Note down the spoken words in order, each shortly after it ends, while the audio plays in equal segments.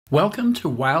Welcome to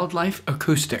Wildlife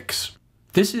Acoustics.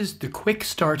 This is the quick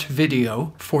start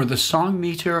video for the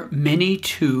Songmeter Mini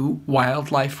 2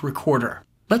 wildlife recorder.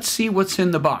 Let's see what's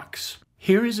in the box.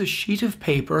 Here is a sheet of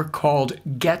paper called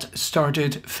Get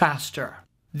Started Faster.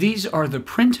 These are the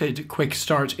printed quick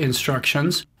start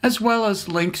instructions, as well as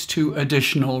links to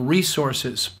additional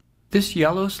resources. This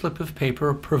yellow slip of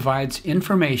paper provides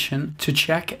information to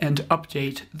check and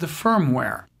update the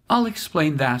firmware. I'll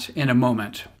explain that in a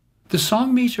moment. The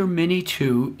Songmeter Mini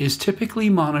 2 is typically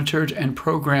monitored and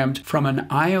programmed from an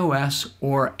iOS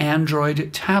or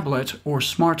Android tablet or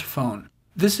smartphone.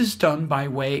 This is done by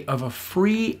way of a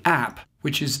free app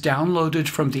which is downloaded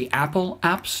from the Apple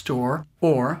App Store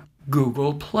or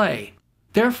Google Play.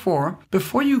 Therefore,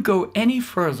 before you go any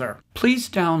further, please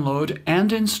download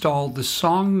and install the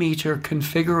Songmeter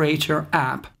Configurator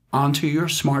app onto your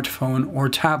smartphone or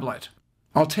tablet.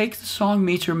 I'll take the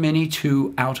Songmeter Mini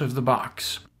 2 out of the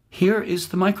box. Here is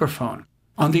the microphone.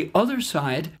 On the other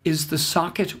side is the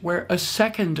socket where a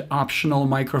second optional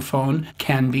microphone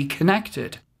can be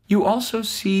connected. You also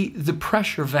see the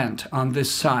pressure vent on this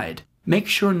side. Make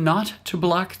sure not to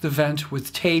block the vent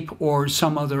with tape or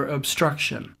some other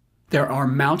obstruction. There are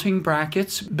mounting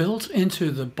brackets built into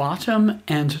the bottom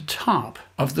and top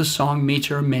of the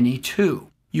Songmeter Mini 2.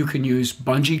 You can use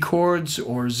bungee cords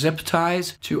or zip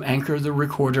ties to anchor the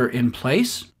recorder in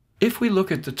place. If we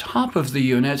look at the top of the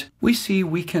unit, we see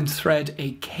we can thread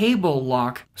a cable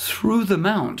lock through the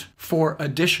mount for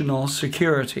additional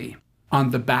security. On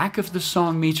the back of the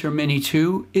Songmeter Mini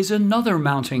 2 is another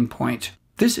mounting point.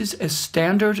 This is a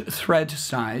standard thread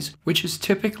size, which is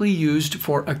typically used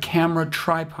for a camera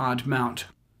tripod mount.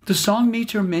 The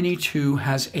Songmeter Mini 2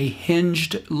 has a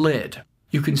hinged lid.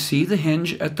 You can see the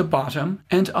hinge at the bottom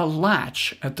and a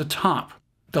latch at the top.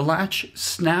 The latch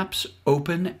snaps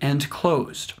open and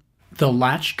closed. The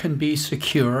latch can be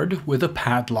secured with a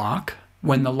padlock.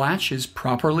 When the latch is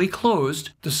properly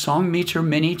closed, the Songmeter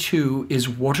Mini 2 is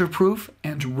waterproof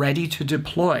and ready to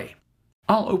deploy.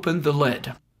 I'll open the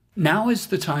lid. Now is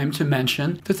the time to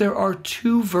mention that there are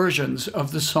two versions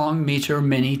of the Songmeter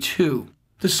Mini 2.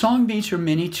 The Songmeter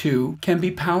Mini 2 can be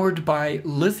powered by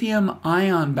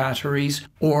lithium-ion batteries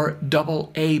or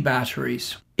AA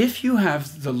batteries. If you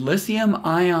have the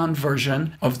lithium-ion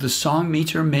version of the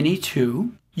Songmeter Mini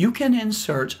 2, you can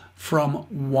insert from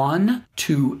 1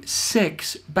 to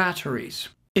 6 batteries.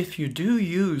 If you do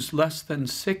use less than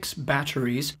 6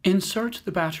 batteries, insert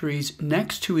the batteries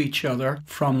next to each other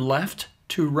from left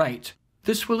to right.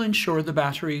 This will ensure the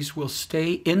batteries will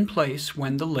stay in place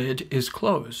when the lid is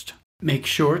closed. Make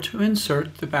sure to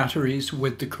insert the batteries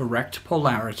with the correct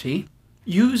polarity.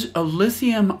 Use a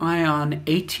lithium-ion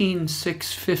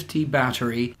 18650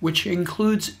 battery, which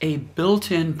includes a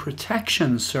built-in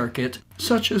protection circuit,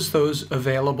 such as those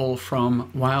available from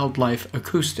Wildlife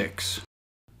Acoustics.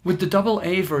 With the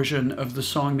AA version of the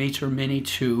Songmeter Mini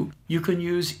 2, you can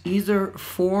use either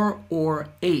 4 or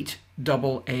 8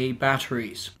 AA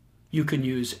batteries. You can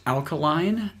use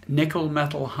alkaline, nickel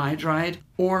metal hydride,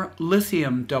 or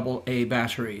lithium AA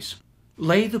batteries.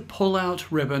 Lay the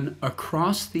pull-out ribbon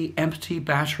across the empty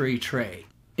battery tray.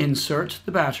 Insert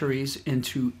the batteries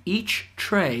into each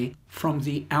tray from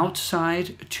the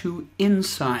outside to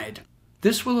inside.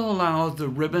 This will allow the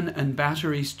ribbon and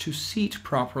batteries to seat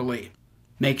properly.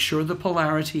 Make sure the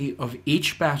polarity of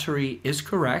each battery is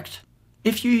correct.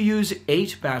 If you use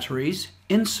 8 batteries,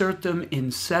 insert them in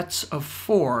sets of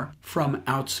 4 from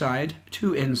outside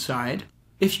to inside.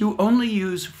 If you only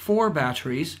use 4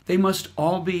 batteries, they must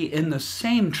all be in the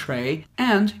same tray,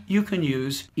 and you can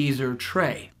use either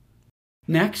tray.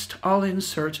 Next, I'll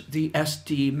insert the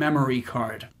SD memory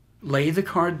card. Lay the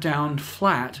card down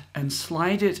flat and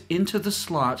slide it into the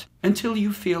slot until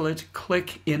you feel it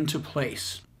click into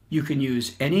place. You can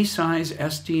use any size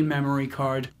SD memory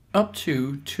card up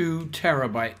to 2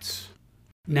 terabytes.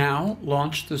 Now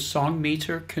launch the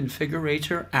Songmeter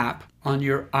Configurator app on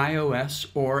your iOS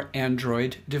or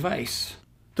Android device.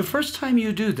 The first time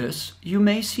you do this, you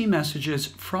may see messages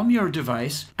from your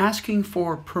device asking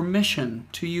for permission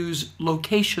to use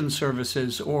location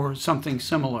services or something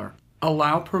similar.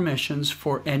 Allow permissions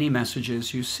for any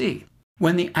messages you see.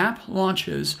 When the app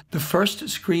launches, the first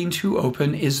screen to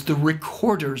open is the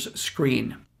recorder's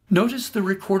screen. Notice the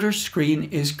recorder screen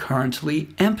is currently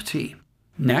empty.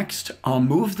 Next, I'll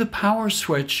move the power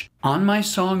switch on my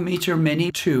Songmeter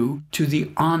Mini 2 to the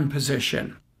on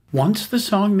position. Once the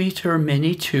Songmeter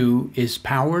Mini 2 is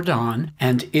powered on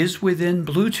and is within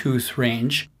Bluetooth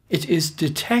range, it is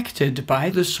detected by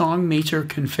the Songmeter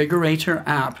Configurator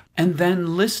app and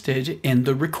then listed in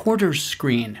the recorder's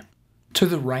screen. To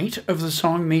the right of the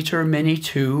Songmeter Mini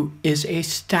 2 is a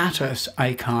status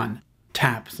icon.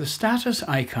 Tap the status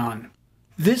icon.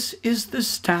 This is the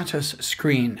status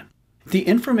screen. The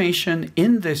information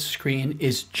in this screen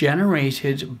is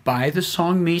generated by the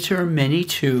Songmeter Mini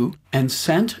 2 and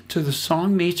sent to the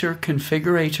Songmeter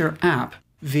Configurator app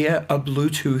via a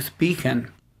Bluetooth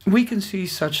beacon. We can see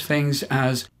such things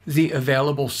as the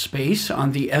available space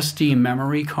on the SD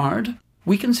memory card.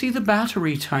 We can see the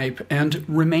battery type and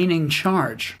remaining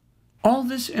charge. All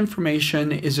this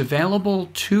information is available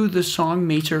to the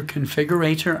Songmeter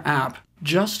Configurator app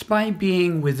just by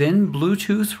being within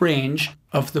Bluetooth range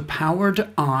of the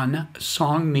powered-on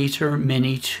Songmeter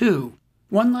Mini 2.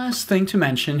 One last thing to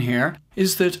mention here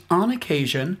is that on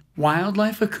occasion,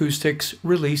 Wildlife Acoustics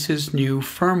releases new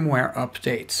firmware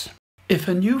updates. If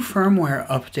a new firmware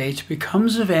update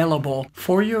becomes available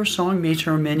for your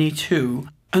Songmeter Mini 2,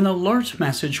 an alert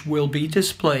message will be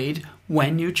displayed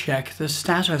when you check the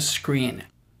status screen.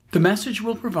 The message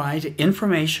will provide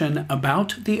information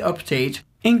about the update,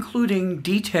 including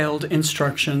detailed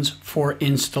instructions for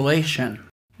installation.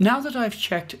 Now that I've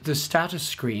checked the status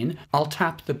screen, I'll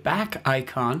tap the back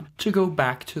icon to go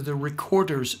back to the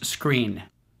recorder's screen.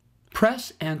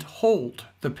 Press and hold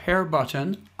the pair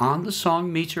button on the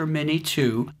Songmeter Mini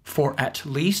 2 for at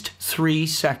least 3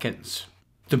 seconds.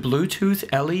 The Bluetooth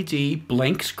LED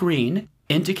blinks green,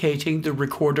 indicating the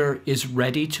recorder is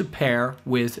ready to pair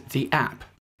with the app.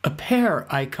 A pair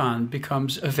icon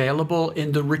becomes available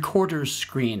in the recorder's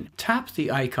screen. Tap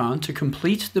the icon to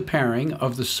complete the pairing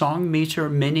of the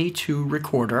Songmeter Mini 2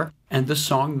 recorder and the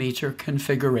Songmeter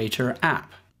Configurator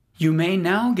app. You may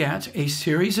now get a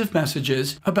series of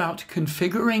messages about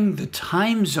configuring the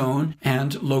time zone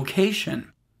and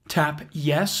location. Tap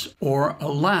Yes or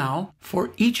Allow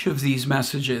for each of these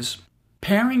messages.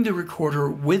 Pairing the recorder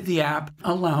with the app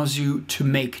allows you to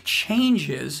make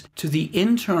changes to the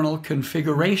internal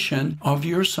configuration of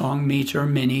your Songmeter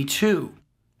Mini 2.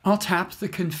 I'll tap the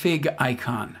Config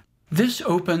icon. This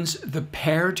opens the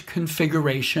Paired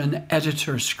Configuration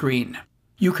Editor screen.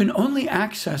 You can only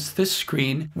access this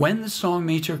screen when the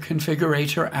Songmeter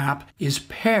Configurator app is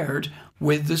paired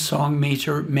with the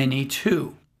Songmeter Mini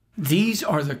 2. These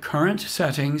are the current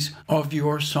settings of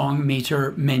your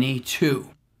Songmeter Mini 2.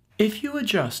 If you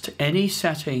adjust any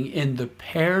setting in the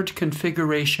Paired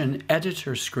Configuration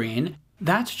Editor screen,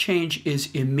 that change is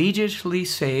immediately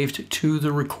saved to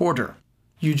the recorder.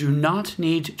 You do not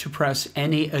need to press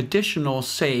any additional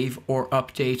Save or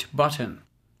Update button.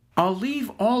 I'll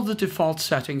leave all the default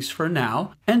settings for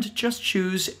now and just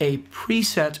choose a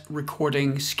preset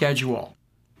recording schedule.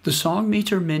 The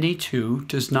Songmeter Mini 2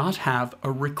 does not have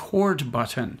a record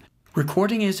button.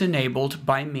 Recording is enabled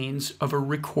by means of a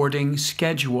recording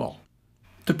schedule.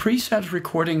 The preset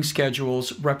recording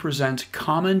schedules represent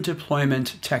common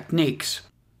deployment techniques.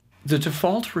 The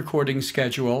default recording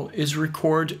schedule is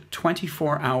record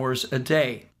 24 hours a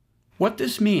day. What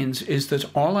this means is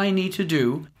that all I need to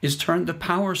do is turn the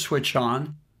power switch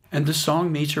on and the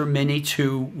Songmeter Mini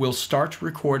 2 will start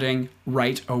recording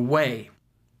right away.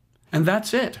 And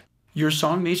that's it. Your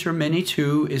Songmeter Mini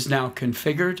 2 is now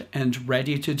configured and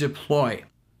ready to deploy.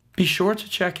 Be sure to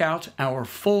check out our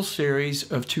full series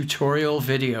of tutorial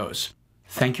videos.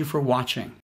 Thank you for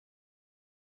watching.